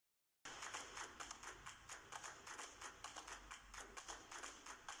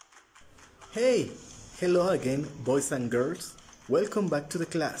Hey! Hello again, boys and girls. Welcome back to the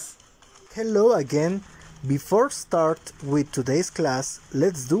class. Hello again. Before start with today's class,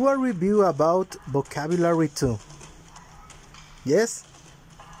 let's do a review about vocabulary 2. Yes?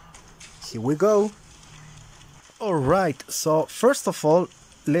 Here we go. Alright, so first of all,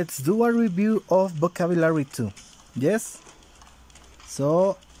 let's do a review of vocabulary 2. Yes?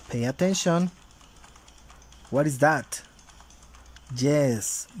 So, pay attention. What is that?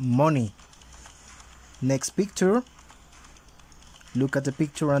 Yes, money. Next picture. Look at the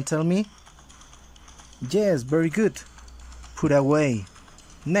picture and tell me. Yes, very good. Put away.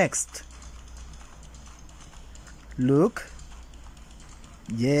 Next. Look.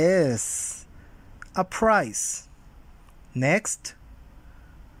 Yes. A price. Next.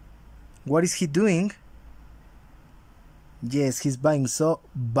 What is he doing? Yes, he's buying, so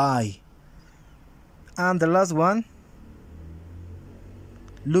buy. And the last one.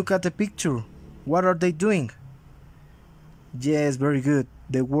 Look at the picture. What are they doing? Yes, very good.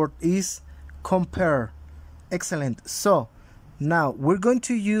 The word is compare. Excellent. So, now we're going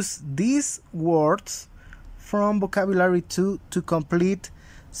to use these words from vocabulary 2 to complete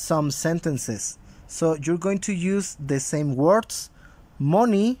some sentences. So, you're going to use the same words: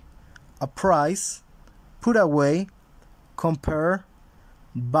 money, a price, put away, compare,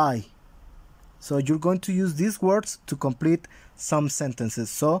 buy. So, you're going to use these words to complete some sentences.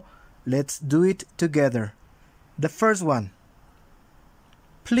 So, let's do it together. The first one.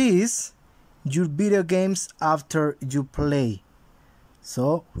 Please your video games after you play.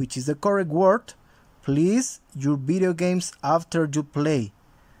 So, which is the correct word? Please your video games after you play.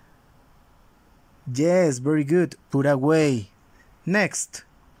 Yes, very good. Put away. Next.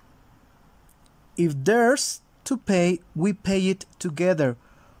 If there's to pay, we pay it together.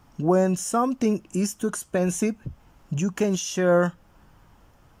 When something is too expensive, you can share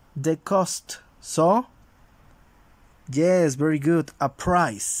the cost. So, yes, very good. A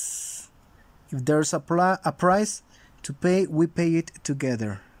price. If there's a price to pay, we pay it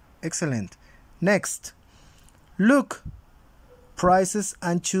together. Excellent. Next. Look. Prices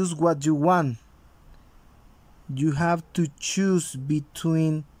and choose what you want. You have to choose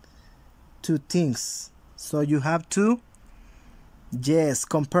between two things. So you have to, yes,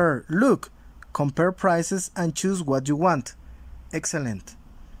 compare. Look. Compare prices and choose what you want. Excellent.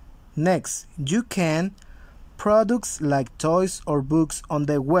 Next, you can products like toys or books on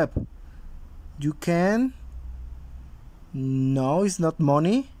the web. You can, no, it's not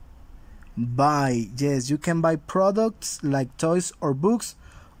money. Buy, yes, you can buy products like toys or books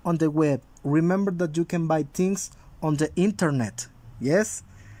on the web. Remember that you can buy things on the internet. Yes?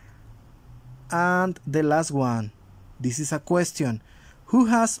 And the last one, this is a question. Who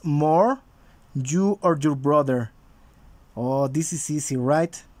has more, you or your brother? Oh, this is easy,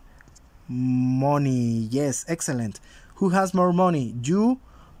 right? Money. Yes, excellent. Who has more money, you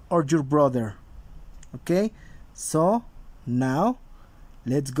or your brother? Okay, so now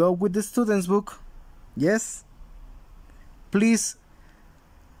let's go with the student's book. Yes, please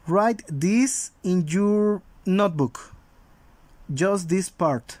write this in your notebook. Just this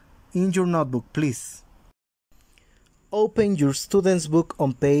part in your notebook, please. Open your student's book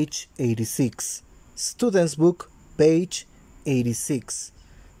on page 86. Student's book, page 86.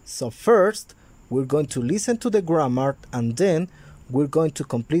 So first, we're going to listen to the grammar and then we're going to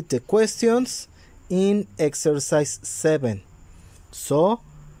complete the questions in exercise 7. So,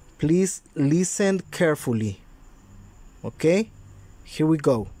 please listen carefully. Okay? Here we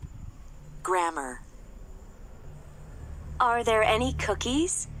go. Grammar. Are there any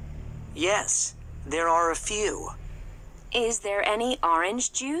cookies? Yes, there are a few. Is there any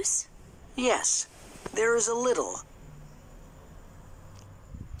orange juice? Yes, there is a little.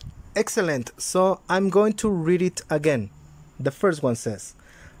 Excellent. So I'm going to read it again. The first one says,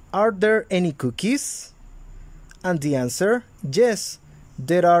 are there any cookies? And the answer, yes,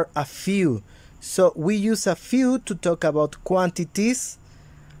 there are a few. So we use a few to talk about quantities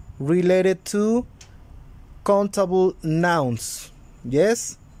related to countable nouns.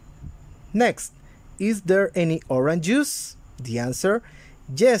 Yes? Next, is there any orange juice? The answer,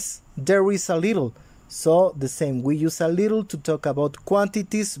 yes, there is a little. So the same, we use a little to talk about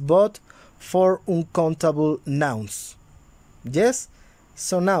quantities, but for uncountable nouns. Yes?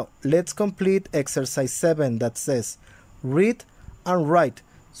 So now, let's complete exercise 7 that says, read and write.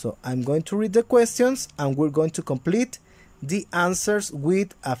 So I'm going to read the questions and we're going to complete the answers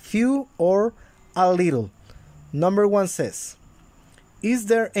with a few or a little. Number 1 says, is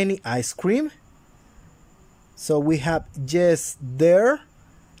there any ice cream? So we have yes, there.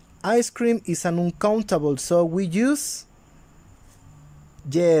 Ice cream is an uncountable, so we use,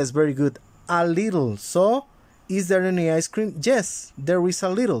 yes, very good, a little. So, is there any ice cream? Yes, there is a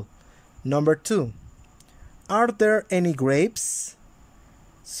little. Number 2. Are there any grapes?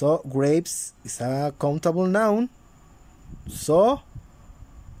 So, grapes is a countable noun. So,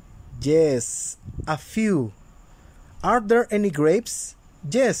 yes, a few. Are there any grapes?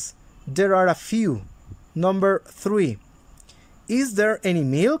 Yes, there are a few. Number 3. Is there any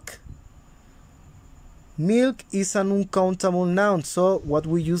milk? Milk is an uncountable noun. So, what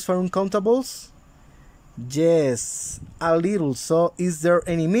we use for uncountables? Yes, a little. So, is there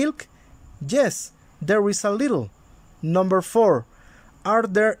any milk? Yes, there is a little. Number 4. Are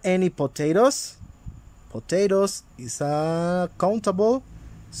there any potatoes? Potatoes is a countable.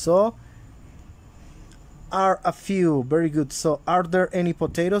 So, are a few. Very good. So, are there any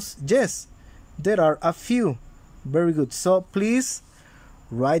potatoes? Yes, there are a few. Very good. So, please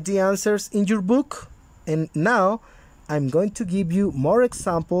write the answers in your book. And now, I'm going to give you more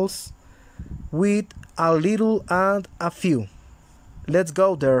examples with a little and a few. Let's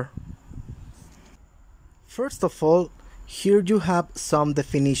go there. First of all, here you have some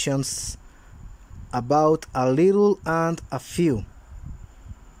definitions about a little and a few.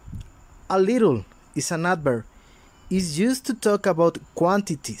 A little is an adverb. It's used to talk about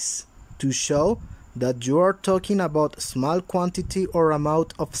quantities, to show that you are talking about small quantity or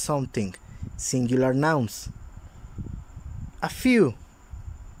amount of something, singular nouns. A few,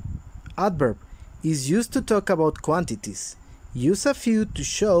 adverb, is used to talk about quantities. Use a few to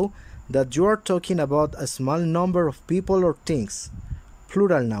show that you are talking about a small number of people or things,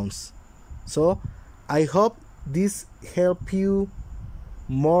 plural nouns. So, I hope this help you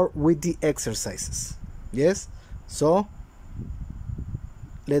more with the exercises. Yes? So,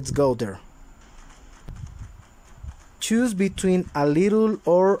 let's go there. Choose between a little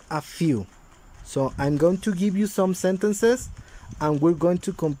or a few. So, I'm going to give you some sentences and we're going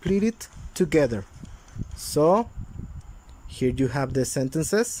to complete it together. So, here you have the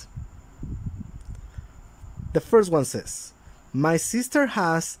sentences. The first one says, my sister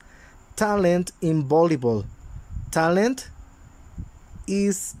has talent in volleyball. Talent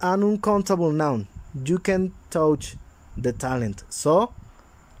is an uncountable noun. You can touch the talent. So,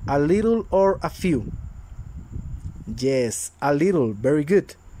 a little or a few? Yes, a little. Very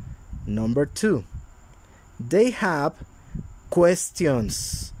good. Number 2. They have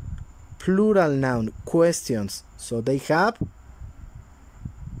questions. Plural noun, questions. So they have,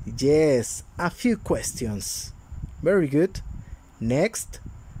 yes, a few questions. Very good. Next,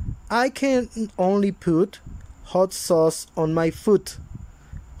 I can only put hot sauce on my food.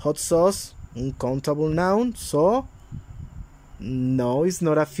 Hot sauce, uncountable noun. So, no, it's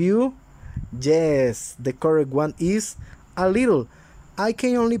not a few. Yes, the correct one is a little. I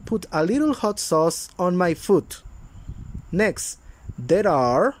can only put a little hot sauce on my food. Next, there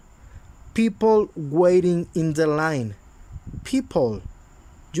are people waiting in the line. People.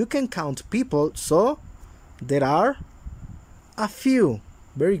 You can count people, so there are a few.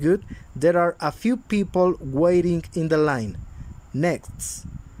 Very good. There are a few people waiting in the line. Next,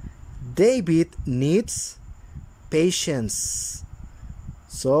 David needs patience.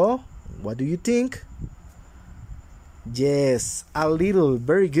 So, what do you think? Yes, a little.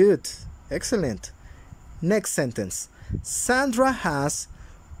 Very good. Excellent. Next sentence. Sandra has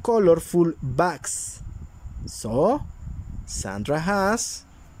colorful bags. So, Sandra has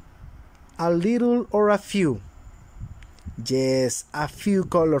a little or a few? Yes, a few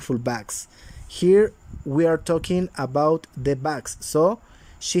colorful bags. Here we are talking about the bags. So,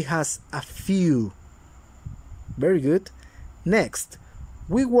 she has a few. Very good. Next,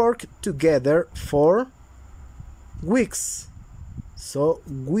 we work together for weeks. So,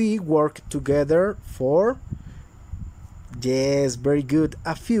 we work together for, yes, very good,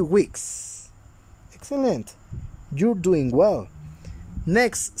 a few weeks. Excellent. You're doing well.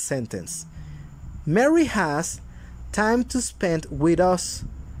 Next sentence. Mary has time to spend with us.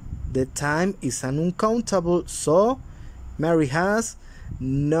 The time is an uncountable, so Mary has,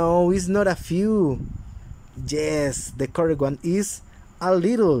 no, it's not a few. Yes, the correct one is a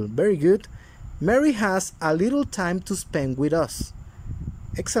little. Very good. Mary has a little time to spend with us.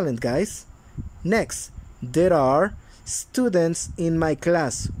 Excellent, guys. Next, there are students in my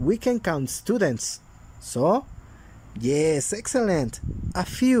class. We can count students. So, yes, excellent. A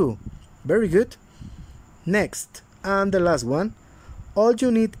few. Very good. Next, and the last one. All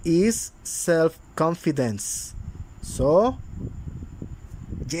you need is self-confidence. So,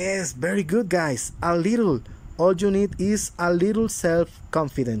 yes, very good, guys. A little. All you need is a little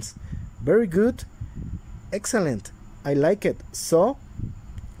self-confidence. Very good. Excellent. I like it. So,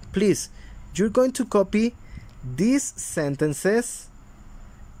 please, you're going to copy these sentences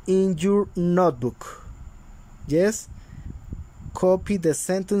in your notebook. Yes, copy the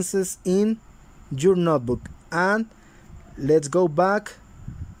sentences in your notebook. And let's go back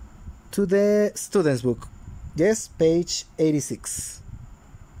to the student's book. Yes, page 86.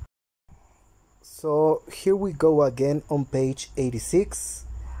 So here we go again on page 86,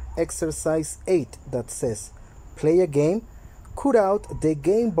 exercise 8, that says play a game. Cut out the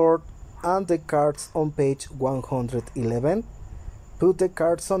game board and the cards on page 111. Put the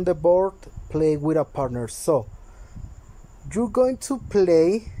cards on the board, play with a partner. So you're going to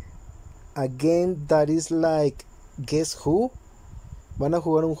play a game that is like Guess Who. Van a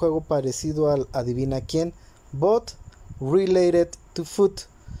jugar un juego parecido al Adivina Quién, but related to food.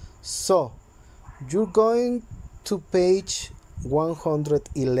 So you're going to page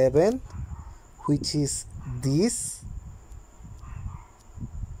 111, which is this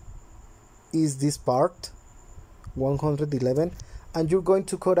part 111, and you're going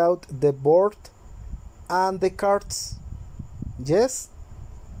to cut out the board and the cards. Yes,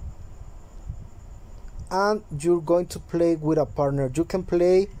 and you're going to play with a partner. You can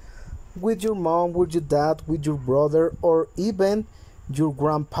play with your mom, with your dad, with your brother, or even your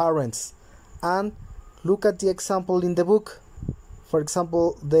grandparents. And look at the example in the book. For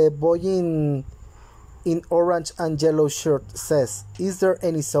example, the boy in orange and yellow shirt says, "Is there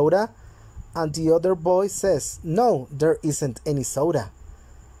any soda?" And the other boy says, "No, there isn't any soda."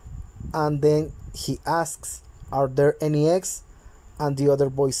 And then he asks, "Are there any eggs?" And the other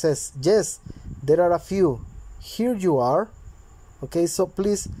boy says, "Yes, there are a few. Here you are." Okay, so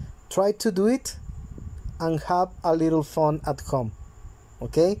please try to do it and have a little fun at home.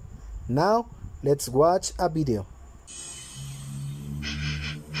 Okay, now let's watch a video.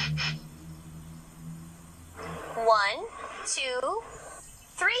 1, 2,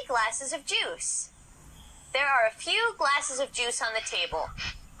 3 glasses of juice. There are a few glasses of juice on the table.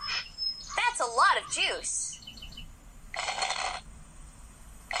 That's a lot of juice.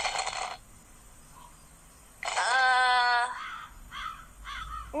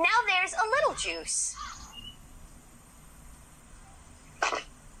 Now there's a little juice.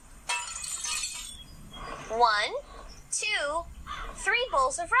 One, 2, 3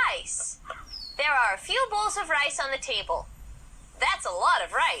 bowls of rice. There are a few bowls of rice on the table. That's a lot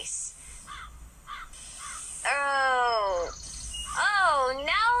of rice. Oh,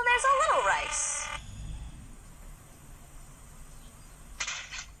 now there's a little rice.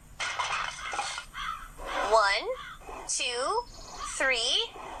 One, 2,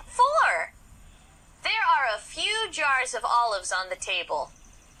 3, 4. There are a few jars of olives on the table.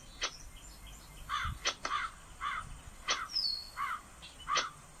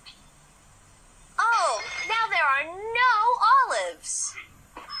 Oh, now there are no olives.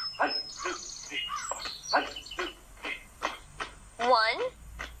 1,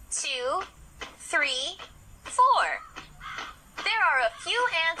 2, 3, 4. There are a few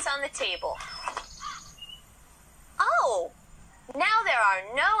ants on the table. Oh, now there are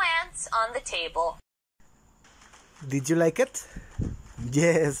no ants on the table. Did you like it?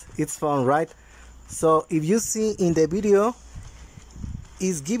 Yes, it's fun, right? So if you see in the video,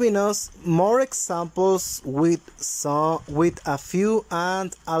 it's giving us more examples with a few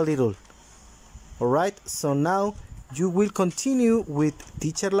and a little. Alright, so now you will continue with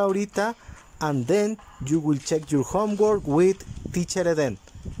Teacher Laurita, and then you will check your homework with Teacher Edén.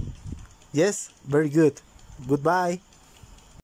 Yes, very good. Goodbye.